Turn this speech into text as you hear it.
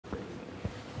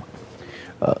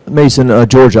Mason,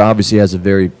 Georgia obviously has a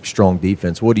very strong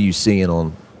defense. What are you seeing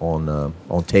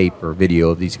on tape or video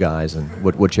of these guys, and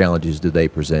what challenges do they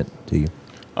present to you?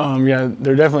 Yeah,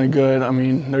 they're definitely good. I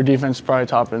mean, their defense is probably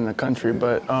top in the country,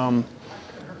 but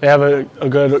they have a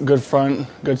good front,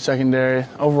 good secondary,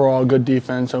 overall good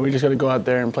defense. So we just got to go out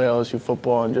there and play LSU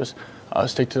football and just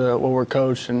stick to what we're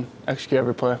coached and execute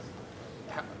every play.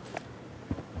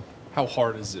 How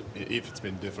hard is it, if it's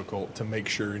been difficult, to make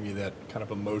sure any of that kind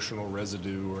of emotional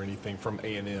residue or anything from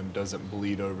A&M doesn't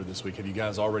bleed over this week? Have you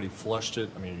guys already flushed it?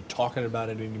 I mean, are you talking about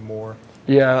it anymore?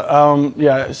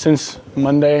 Yeah, since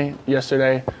Monday,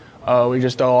 yesterday, we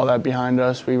just throw all that behind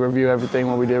us. We review everything,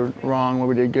 what we did wrong, what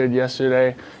we did good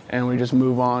yesterday, and we just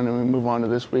move on, and we move on to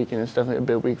this week, and it's definitely a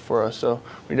big week for us. So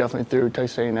we definitely threw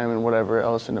Texas A&M and whatever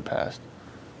else in the past.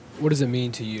 What does it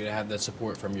mean to you to have that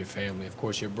support from your family? Of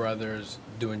course, your brother's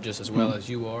doing just as well as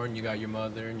you are, and you got your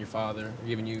mother and your father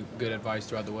giving you good advice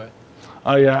throughout the way.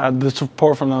 Yeah, the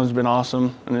support from them has been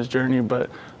awesome in this journey,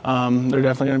 but they're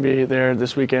definitely going to be there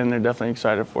this weekend. They're definitely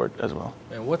excited for it as well.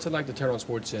 And what's it like to turn on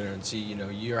SportsCenter and see,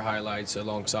 your highlights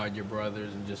alongside your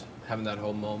brothers and just having that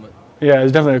whole moment? Yeah,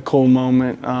 it's definitely a cool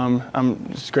moment.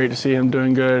 It's great to see him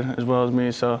doing good as well as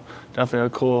me, so definitely a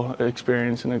cool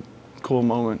experience and a cool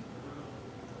moment.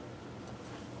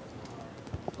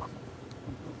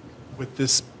 With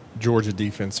this Georgia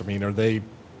defense, I mean,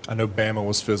 I know Bama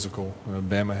was physical.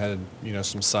 Bama had,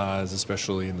 some size,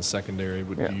 especially in the secondary.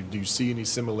 But yeah. Do you see any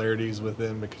similarities with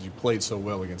them? Because you played so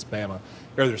well against Bama.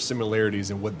 Are there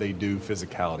similarities in what they do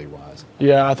physicality-wise?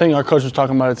 Yeah, I think our coach was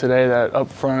talking about it today, that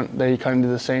up front they kind of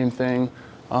do the same thing.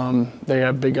 They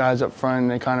have big guys up front,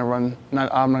 and they kind of run,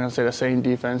 I'm not going to say the same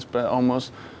defense, but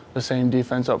almost the same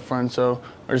defense up front. So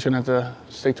we're just going to have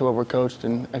to stick to what we're coached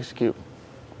and execute.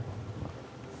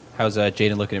 How's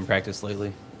Jaden looking in practice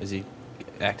lately? Is he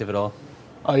active at all?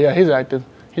 Oh, yeah, he's active.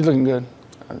 He's looking good.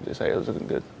 I'd just say he was looking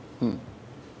good.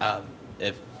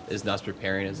 Is Nuss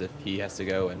preparing as if he has to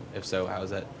go, and if so, how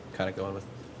is that kind of going with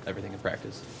everything in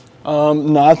practice?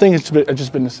 No, I think it's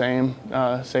just been the same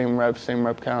reps, same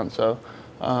rep count. So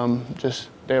just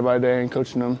day by day and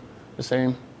coaching them the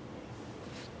same.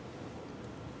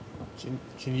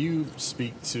 Can you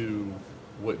speak to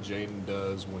what Jaden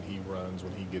does when he runs,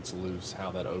 when he gets loose, how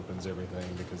that opens everything?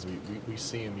 Because we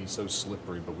see him, he's so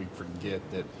slippery, but we forget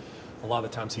that a lot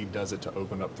of the times he does it to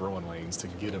open up throwing lanes, to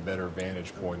get a better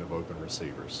vantage point of open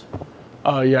receivers.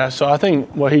 Yeah, so I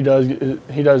think what he does,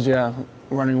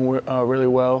 running really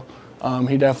well.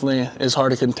 He definitely is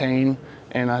hard to contain,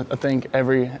 and I think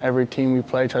every team we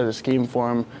play tries to scheme for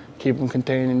him, keep him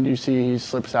contained, and you see he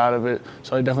slips out of it.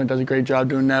 So he definitely does a great job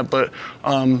doing that. But,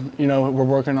 we're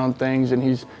working on things, and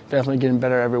he's definitely getting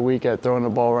better every week at throwing the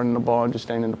ball, running the ball, and just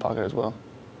staying in the pocket as well.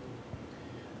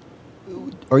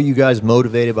 Are you guys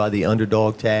motivated by the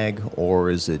underdog tag,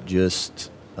 or is it just,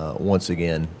 once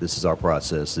again, this is our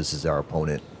process, this is our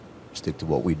opponent, stick to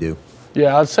what we do?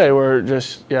 Yeah, I'd say we're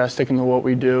just, sticking to what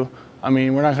we do. I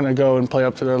mean, we're not going to go and play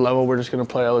up to their level. We're just going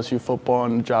to play LSU football,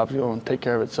 and the job's going to take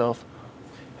care of itself.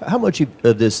 How much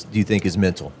of this do you think is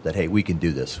mental, that, hey, we can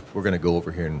do this, we're going to go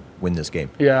over here and win this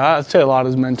game? Yeah, I'd say a lot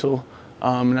is mental,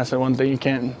 and that's the one thing. You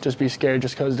can't just be scared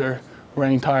just because they're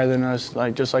ranked higher than us.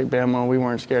 Just like Bama, we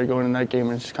weren't scared going in that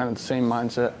game. It's just kind of the same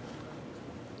mindset.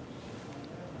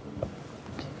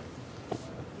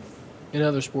 In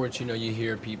other sports, you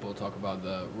hear people talk about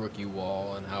the rookie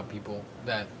wall and how people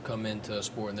that come into a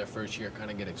sport in their first year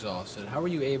kind of get exhausted. How are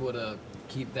you able to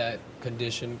keep that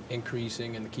condition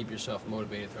increasing and to keep yourself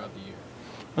motivated throughout the year?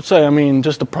 I'd say,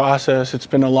 just the process. It's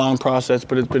been a long process,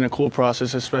 but it's been a cool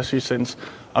process, especially since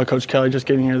Coach Kelly just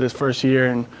getting here this first year,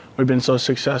 and we've been so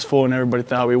successful, and everybody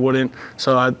thought we wouldn't.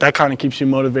 So that kind of keeps you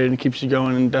motivated and keeps you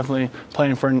going, and definitely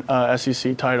playing for an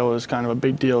SEC title is kind of a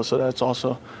big deal. So that's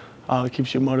also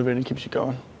keeps you motivated and keeps you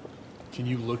going. Can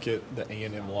you look at the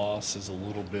A&M loss as a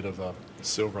little bit of a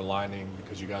silver lining,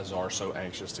 because you guys are so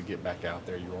anxious to get back out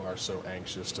there, you are so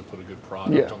anxious to put a good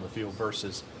product on the field,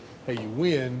 versus, hey, you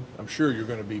win, I'm sure you're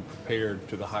going to be prepared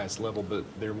to the highest level, but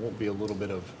there won't be a little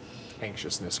bit of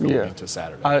anxiousness going into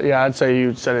Saturday? I'd say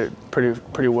you said it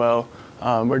pretty well.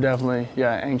 We're definitely,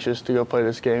 anxious to go play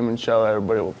this game and show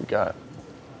everybody what we got.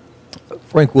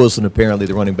 Frank Wilson, apparently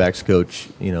the running backs coach,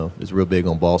 is real big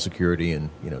on ball security and,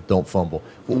 don't fumble.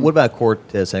 Well, what about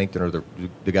Cortez Hankton or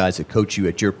the guys that coach you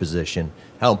at your position?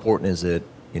 How important is it,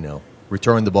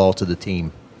 return the ball to the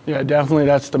team? Yeah, definitely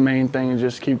that's the main thing, is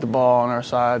just keep the ball on our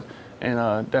side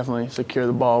and definitely secure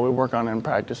the ball. We work on it in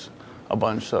practice a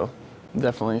bunch, so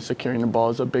definitely securing the ball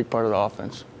is a big part of the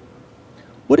offense.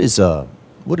 What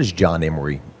does John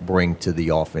Emery bring to the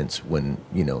offense when,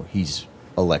 he's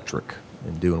electric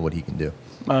and doing what he can do?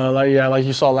 Like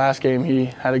you saw last game, he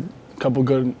had a couple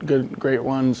great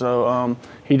runs. So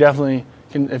he definitely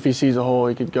can. If he sees a hole,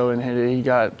 he could go and hit it. He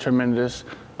got tremendous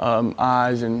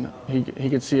eyes, and he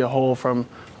could see a hole from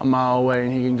a mile away,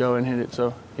 and he can go and hit it.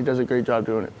 So he does a great job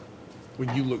doing it.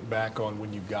 When you look back on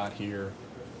when you got here,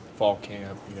 fall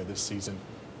camp, this season,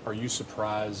 are you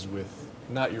surprised with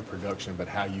not your production, but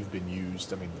how you've been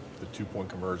used? I mean, the 2-point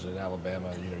conversion in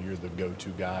Alabama, you're the go-to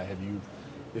guy.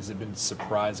 Has it been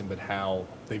surprising, but how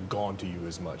they've gone to you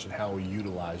as much and how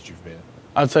utilized you've been?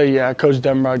 I'd say, yeah, Coach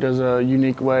Denbrock does a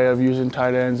unique way of using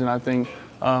tight ends, and I think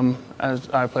as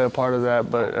I play a part of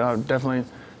that, but I definitely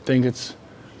think it's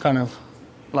kind of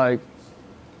like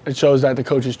it shows that the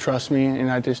coaches trust me,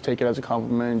 and I just take it as a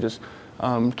compliment and just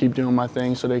keep doing my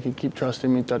thing so they can keep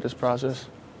trusting me throughout this process.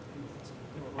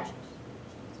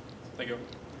 Thank you.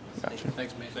 Got you.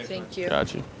 Thanks, man. Thank you.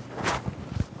 Got you.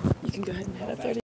 You can go ahead and head up there.